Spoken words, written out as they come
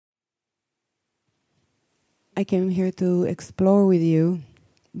I came here to explore with you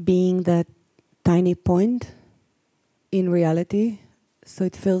being that tiny point in reality. So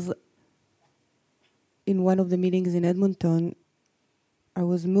it feels, in one of the meetings in Edmonton, I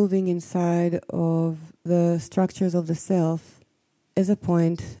was moving inside of the structures of the self as a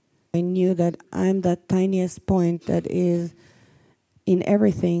point. I knew that I'm that tiniest point that is in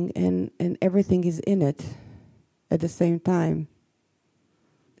everything, and everything is in it at the same time.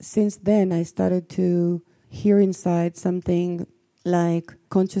 Since then, I started to hear inside something like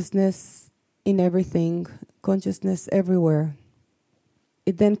consciousness in everything, consciousness everywhere.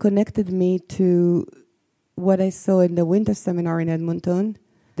 It then connected me to what I saw in the winter seminar in Edmonton,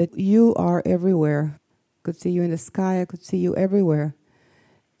 that you are everywhere. I could see you in the sky, I could see you everywhere.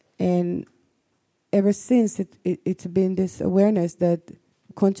 And ever since, it's been this awareness that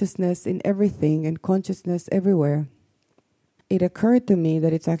consciousness in everything and consciousness everywhere. It occurred to me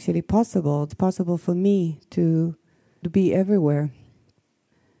that it's actually possible. It's possible for me to be everywhere.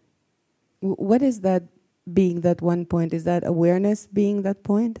 What is that being that one point? Is that awareness being that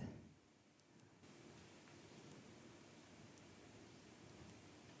point?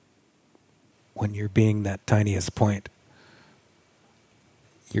 When you're being that tiniest point,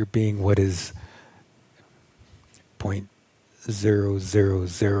 you're being what is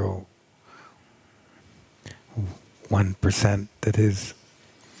 0.0001%, that is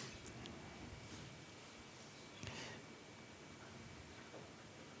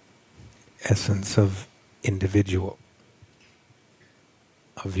essence of individual,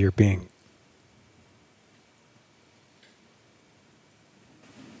 of your being.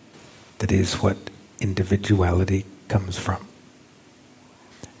 That is what individuality comes from,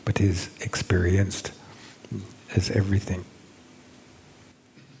 but is experienced as everything.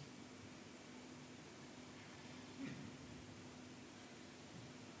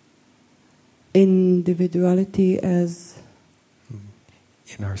 Individuality as?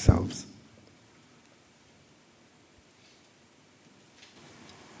 In ourselves.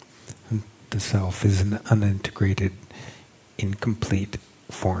 And the self is an unintegrated, incomplete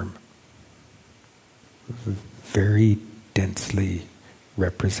form, very densely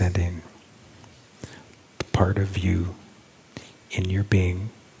representing the part of you in your being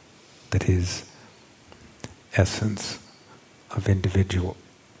that is essence of individual.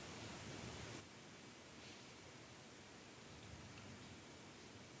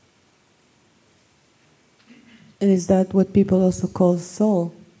 And is that what people also call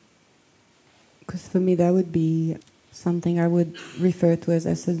soul? Because for me that would be something I would refer to as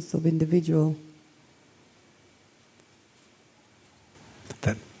essence of individual.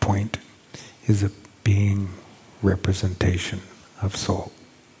 That point is a being representation of soul.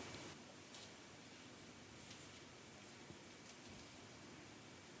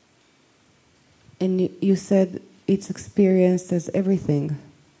 And you said it's experienced as everything.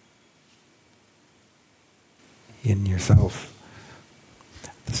 In yourself,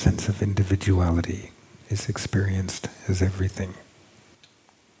 the sense of individuality is experienced as everything.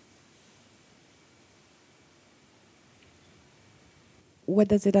 What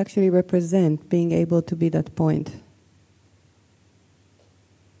does it actually represent, being able to be that point?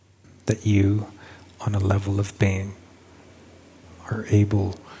 That you, on a level of being, are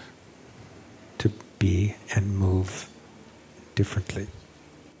able to be and move differently.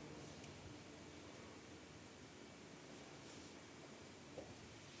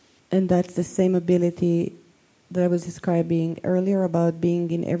 And that's the same ability that I was describing earlier about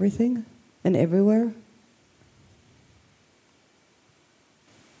being in everything and everywhere?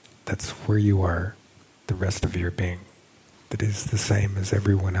 That's where you are, the rest of your being, that is the same as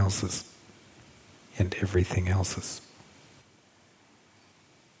everyone else's and everything else's.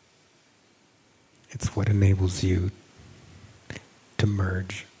 It's what enables you to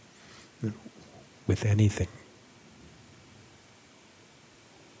merge with anything.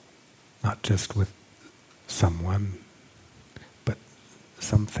 Not just with someone, but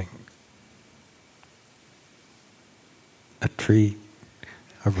something. A tree,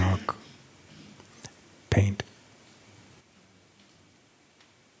 a rock, paint.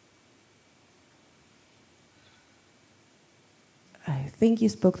 I think you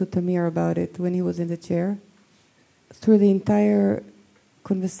spoke to Tamir about it when he was in the chair. Through the entire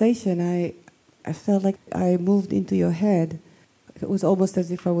conversation, I felt like I moved into your head. It was almost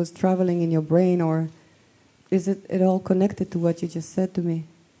as if I was traveling in your brain, or is it at all connected to what you just said to me?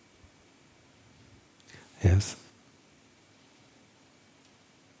 Yes.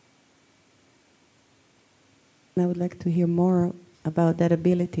 And I would like to hear more about that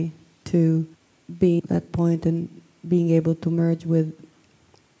ability to be at that point and being able to merge with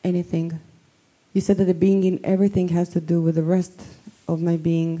anything. You said that the being in everything has to do with the rest of my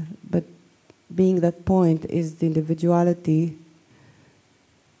being, but being that point is the individuality.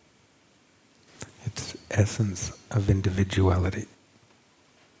 It's essence of individuality.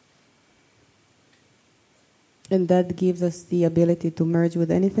 And that gives us the ability to merge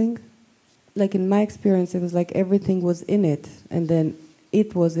with anything. Like in my experience, it was like everything was in it, and then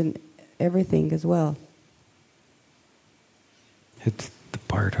it was in everything as well. It's the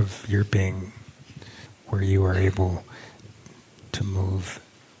part of your being where you are able to move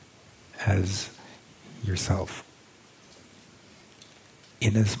as yourself,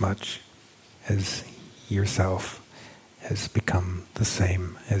 inasmuch as yourself has become the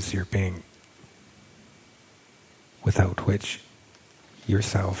same as your being, without which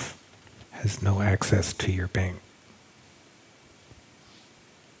yourself has no access to your being.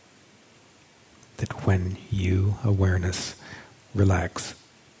 That when you, awareness, relax,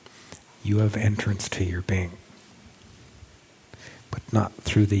 you have entrance to your being, but not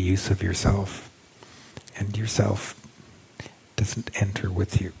through the use of yourself, and yourself doesn't enter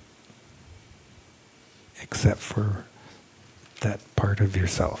with you, except for that part of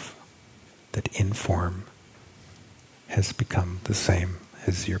yourself that in form has become the same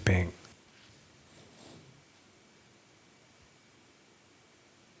as your being.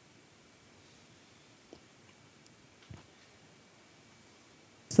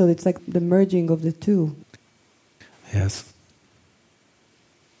 So it's like the merging of the two. Yes.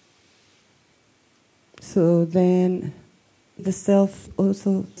 So then the self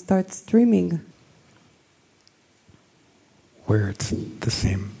also starts streaming. Where it's the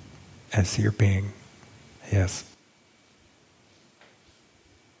same as your being. Yes.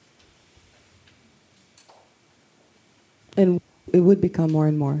 And it would become more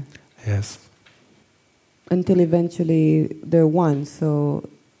and more. Yes. Until eventually they're one. So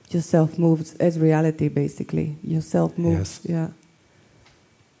yourself moves as reality, basically. Yourself moves, Yes. yeah.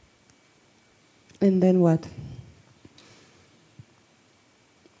 And then what?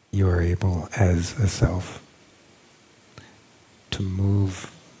 You are able, as a self, to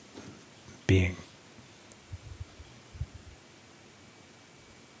move being.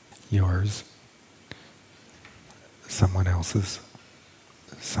 Yours, someone else's,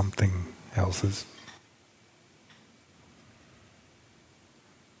 something else's.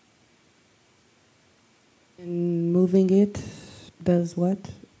 And moving it does what?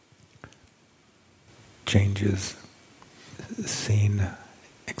 Changes seen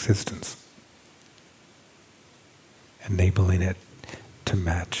existence, enabling it to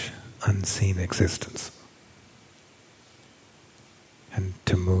match unseen existence, and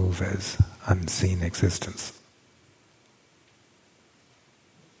to move as unseen existence.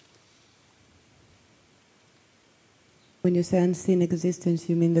 When you say unseen existence,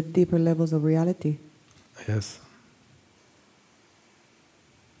 you mean the deeper levels of reality. Yes.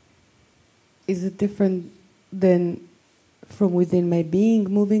 Is it different than from within my being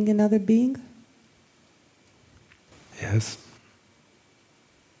moving another being? Yes.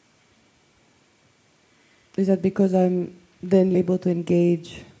 Is that because I'm then able to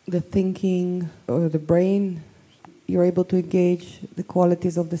engage the thinking or the brain? You're able to engage the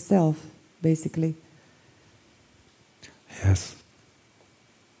qualities of the self, basically. Yes.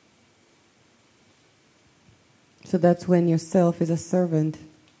 So that's when yourself is a servant.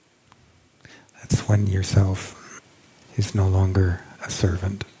 That's when yourself is no longer a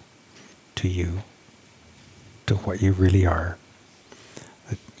servant to you, to what you really are.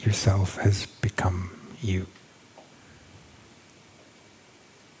 That yourself has become you.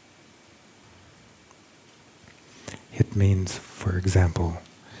 It means, for example,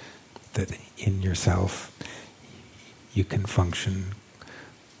 that in yourself you can function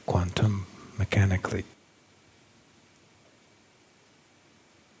quantum mechanically.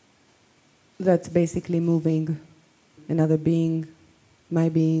 That's basically moving another being, my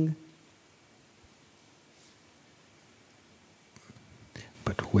being.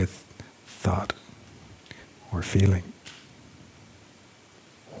 But with thought or feeling.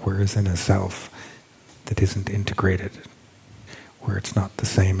 Whereas in a self that isn't integrated, where it's not the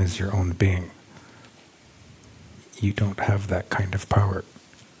same as your own being, you don't have that kind of power.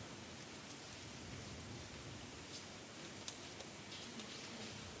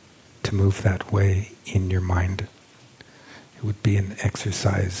 To move that way in your mind, it would be an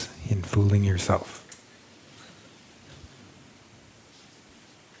exercise in fooling yourself.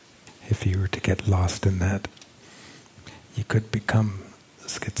 If you were to get lost in that, you could become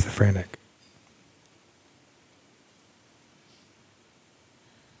schizophrenic.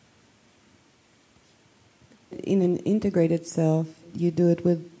 In an integrated self, you do it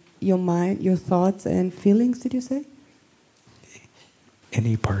with your mind, your thoughts and feelings, did you say?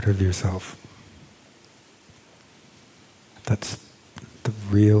 Any part of yourself. That's the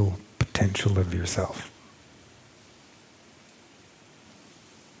real potential of yourself.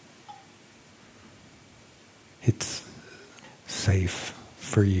 It's safe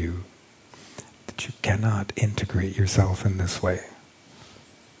for you that you cannot integrate yourself in this way,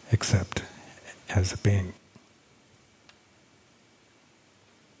 except as a being.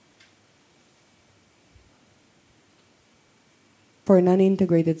 For an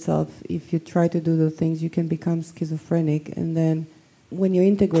unintegrated self, if you try to do those things, you can become schizophrenic. And then when you're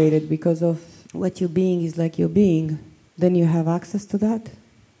integrated, because of what your being is like your being, then you have access to that?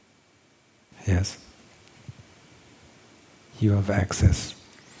 Yes. You have access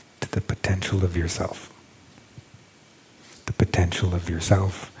to the potential of yourself. The potential of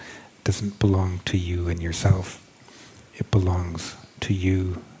yourself doesn't belong to you and yourself. It belongs to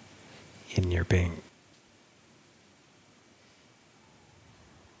you in your being.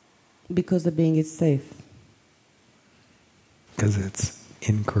 Because the being is safe. Because it's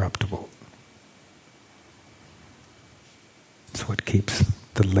incorruptible. It's what keeps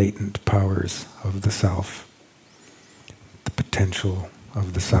the latent powers of the self, the potential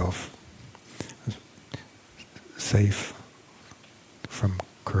of the self, safe from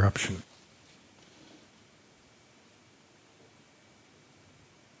corruption.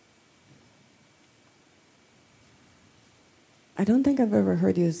 I don't think I've ever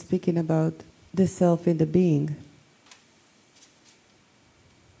heard you speaking about the self in the being.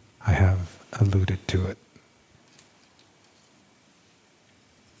 I have alluded to it.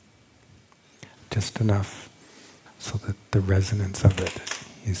 Just enough so that the resonance of it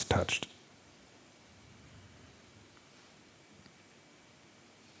is touched.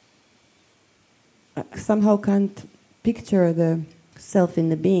 I somehow can't picture the self in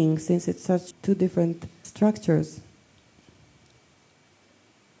the being since it's such two different structures.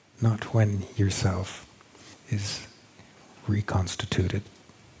 Not when yourself is reconstituted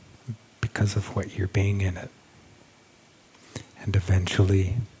because of what you're being in it. And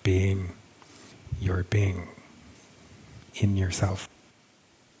eventually being your being in yourself.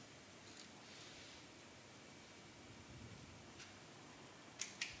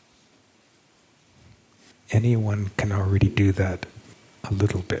 Anyone can already do that a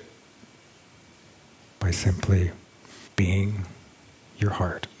little bit by simply being your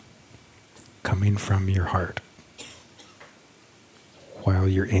heart, coming from your heart while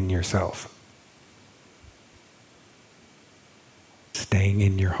you're in yourself. Staying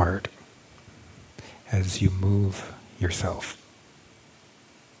in your heart as you move yourself.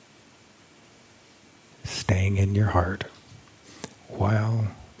 Staying in your heart while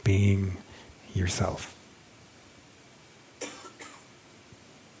being yourself.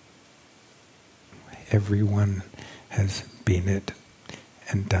 Everyone has been it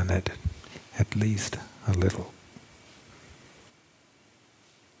and done it at least a little.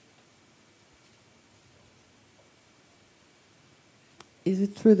 Is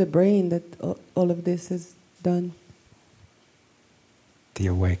it through the brain that all of this is done? The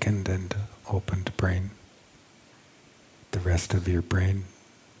awakened and opened brain, the rest of your brain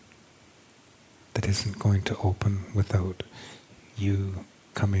that isn't going to open without you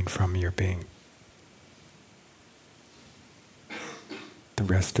coming from your being. The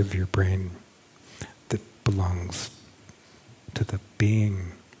rest of your brain that belongs to the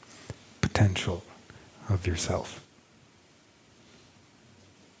being potential of yourself.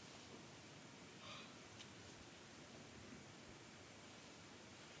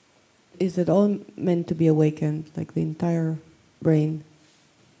 Is it all meant to be awakened, like the entire brain?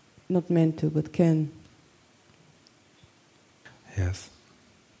 Not meant to, but can. Yes.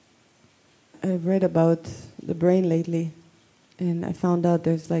 I've read about the brain lately, and I found out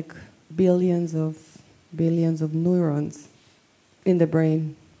there's like billions of neurons in the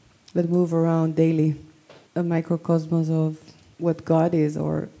brain that move around daily. A microcosmos of what God is,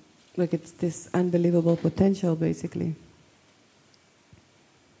 or like it's this unbelievable potential, basically.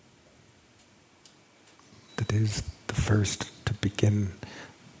 That is the first to begin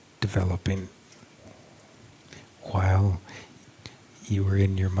developing while you were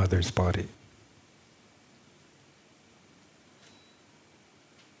in your mother's body.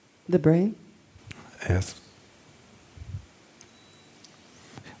 The brain? Yes.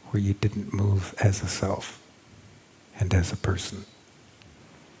 Where you didn't move as a self and as a person.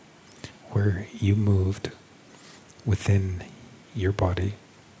 Where you moved within your body,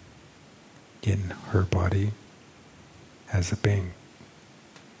 in her body, as a being.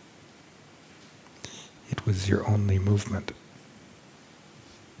 It was your only movement.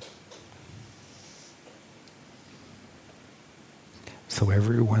 So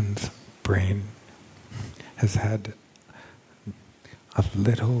everyone's brain has had a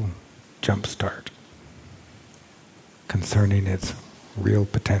little jump start concerning its real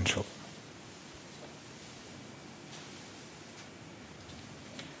potential.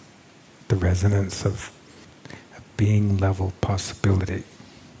 The resonance of a being level possibility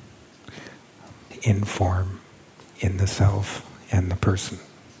in form, in the self and the person.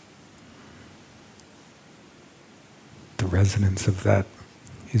 The resonance of that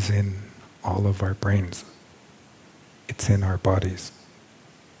is in all of our brains. It's in our bodies.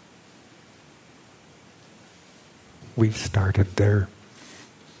 We've started there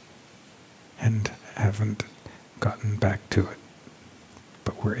and haven't gotten back to it,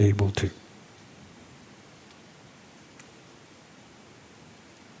 but we're able to.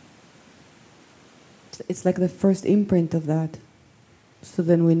 It's like the first imprint of that. So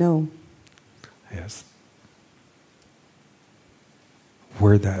then we know. Yes.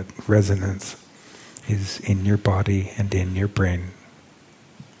 Where that resonance is in your body and in your brain,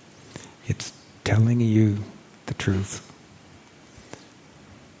 it's telling you the truth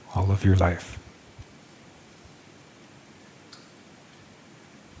all of your life.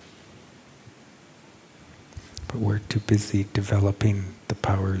 But we're too busy developing the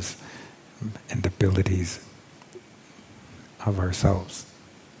powers and abilities of ourselves.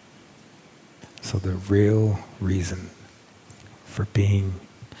 So the real reason for being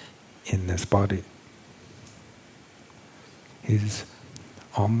in this body is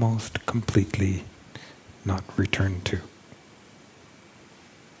almost completely not returned to.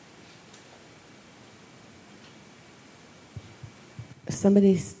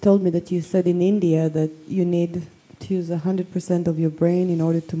 Somebody told me that you said in India that you need to use 100% of your brain in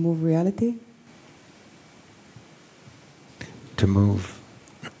order to move reality? To move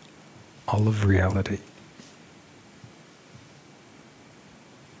all of reality.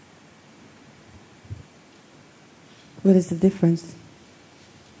 What is the difference?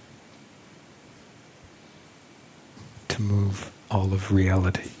 To move all of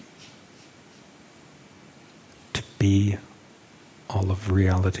reality. To be all of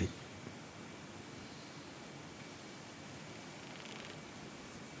reality.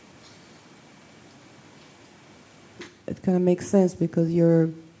 It kind of makes sense because you're,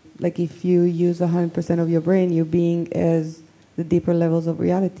 like if you use 100% of your brain, you're being as the deeper levels of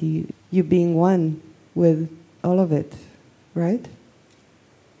reality. You're being one with all of it, right?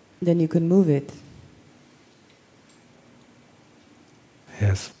 Then you can move it.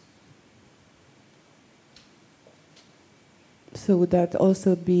 Yes. So would that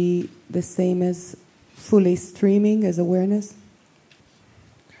also be the same as fully streaming as awareness?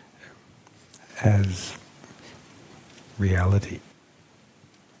 As reality.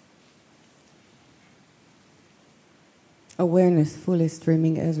 Awareness fully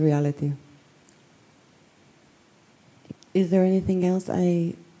streaming as reality. Is there anything else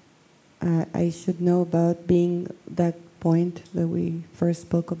I should know about being that point that we first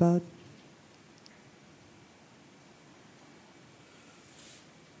spoke about?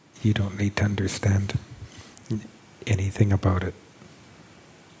 You don't need to understand anything about it.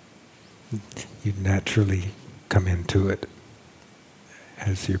 You naturally come into it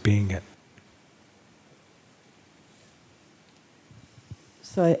as you're being it.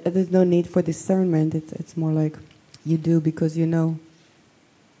 So there's no need for discernment. It's more like you do because you know.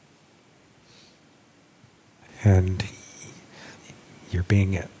 And you're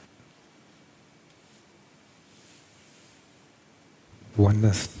being it.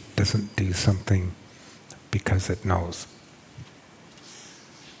 Oneness doesn't do something because it knows.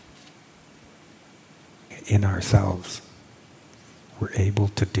 In ourselves, we're able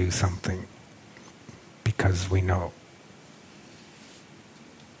to do something because we know.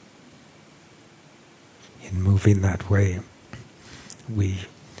 In moving that way, we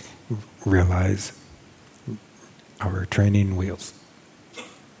realize our training wheels.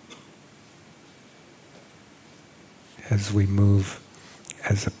 As we move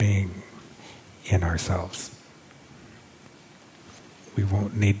as a being in ourselves, we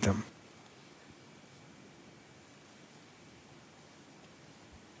won't need them.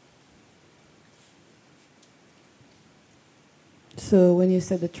 So when you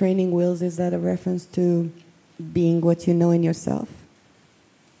said the training wheels, is that a reference to being what you know in yourself?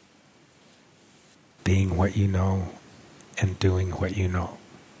 Being what you know and doing what you know.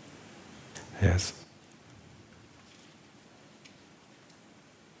 Yes.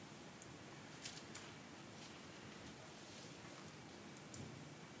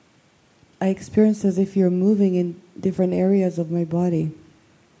 I experience as if you're moving in different areas of my body,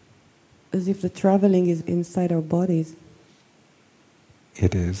 as if the traveling is inside our bodies.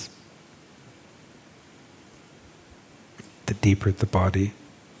 it is, the deeper the body,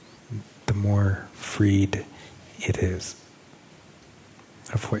 the more freed it is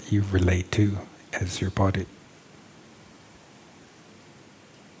of what you relate to as your body.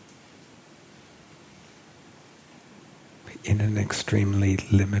 In an extremely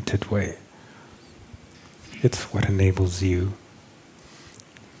limited way. It's what enables you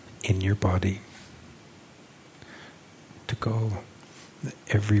in your body to go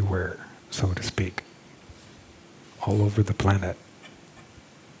everywhere, so to speak, all over the planet.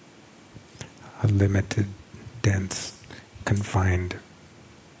 A limited, dense, confined,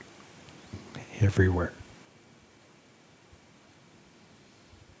 everywhere.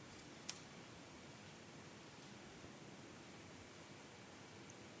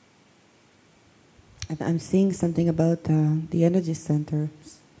 And I'm seeing something about the energy centers.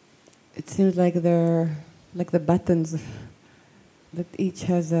 It seems like they're like the buttons that each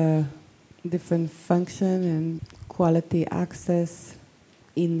has a different function and quality access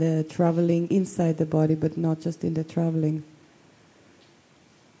in the traveling inside the body, but not just in the traveling.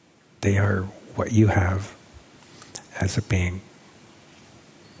 They are what you have as a being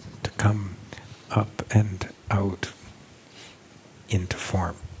to come up and out into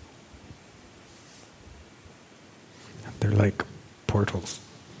form. They're like portals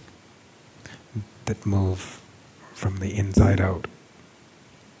that move from the inside out.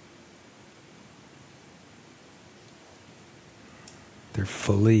 They're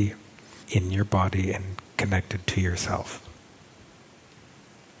fully in your body and connected to yourself.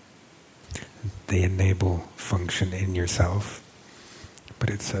 They enable function in yourself,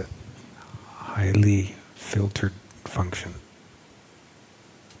 but it's a highly filtered function.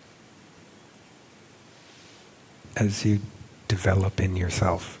 As you develop in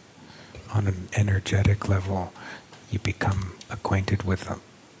yourself on an energetic level, you become acquainted with them,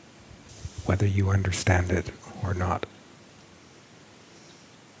 whether you understand it or not.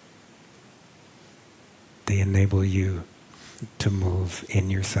 They enable you to move in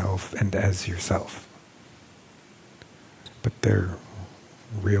yourself and as yourself. But their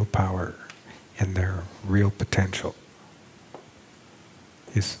real power and their real potential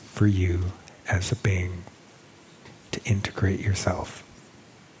is for you as a being to integrate yourself,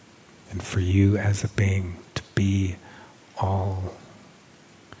 and for you as a being to be all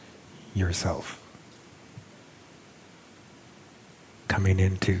yourself, coming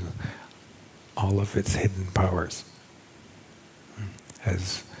into all of its hidden powers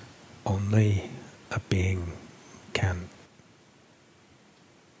as only a being can.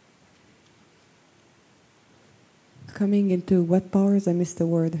 Coming into what powers? I missed the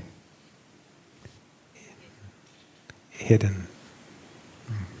word. Hidden,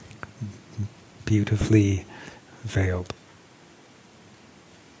 beautifully veiled.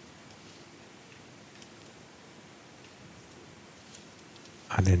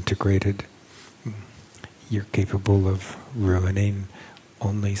 Unintegrated, you're capable of ruining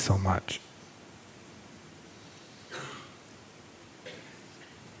only so much.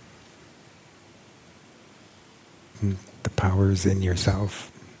 The powers in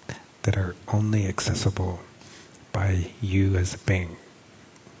yourself that are only accessible by you as a being,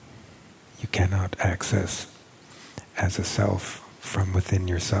 you cannot access as a self from within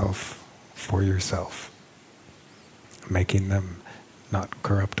yourself for yourself, making them not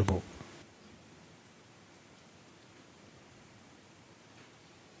corruptible.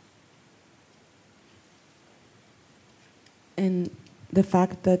 And the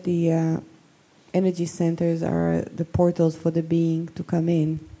fact that the energy centers are the portals for the being to come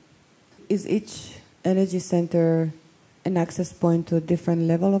in, is each energy center an access point to a different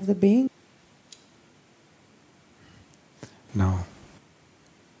level of the being? No.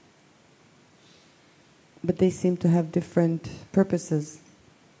 But they seem to have different purposes.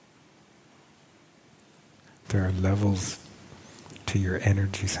 There are levels to your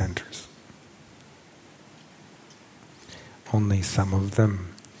energy centers. Only some of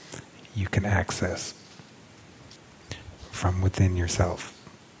them you can access from within yourself.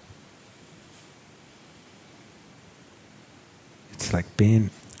 It's like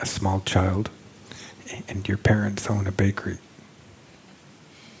being a small child and your parents own a bakery.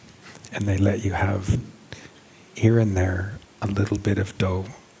 And they let you have here and there a little bit of dough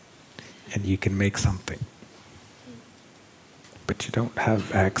and you can make something. But you don't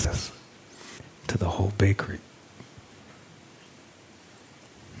have access to the whole bakery.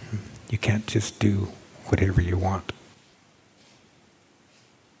 You can't just do whatever you want.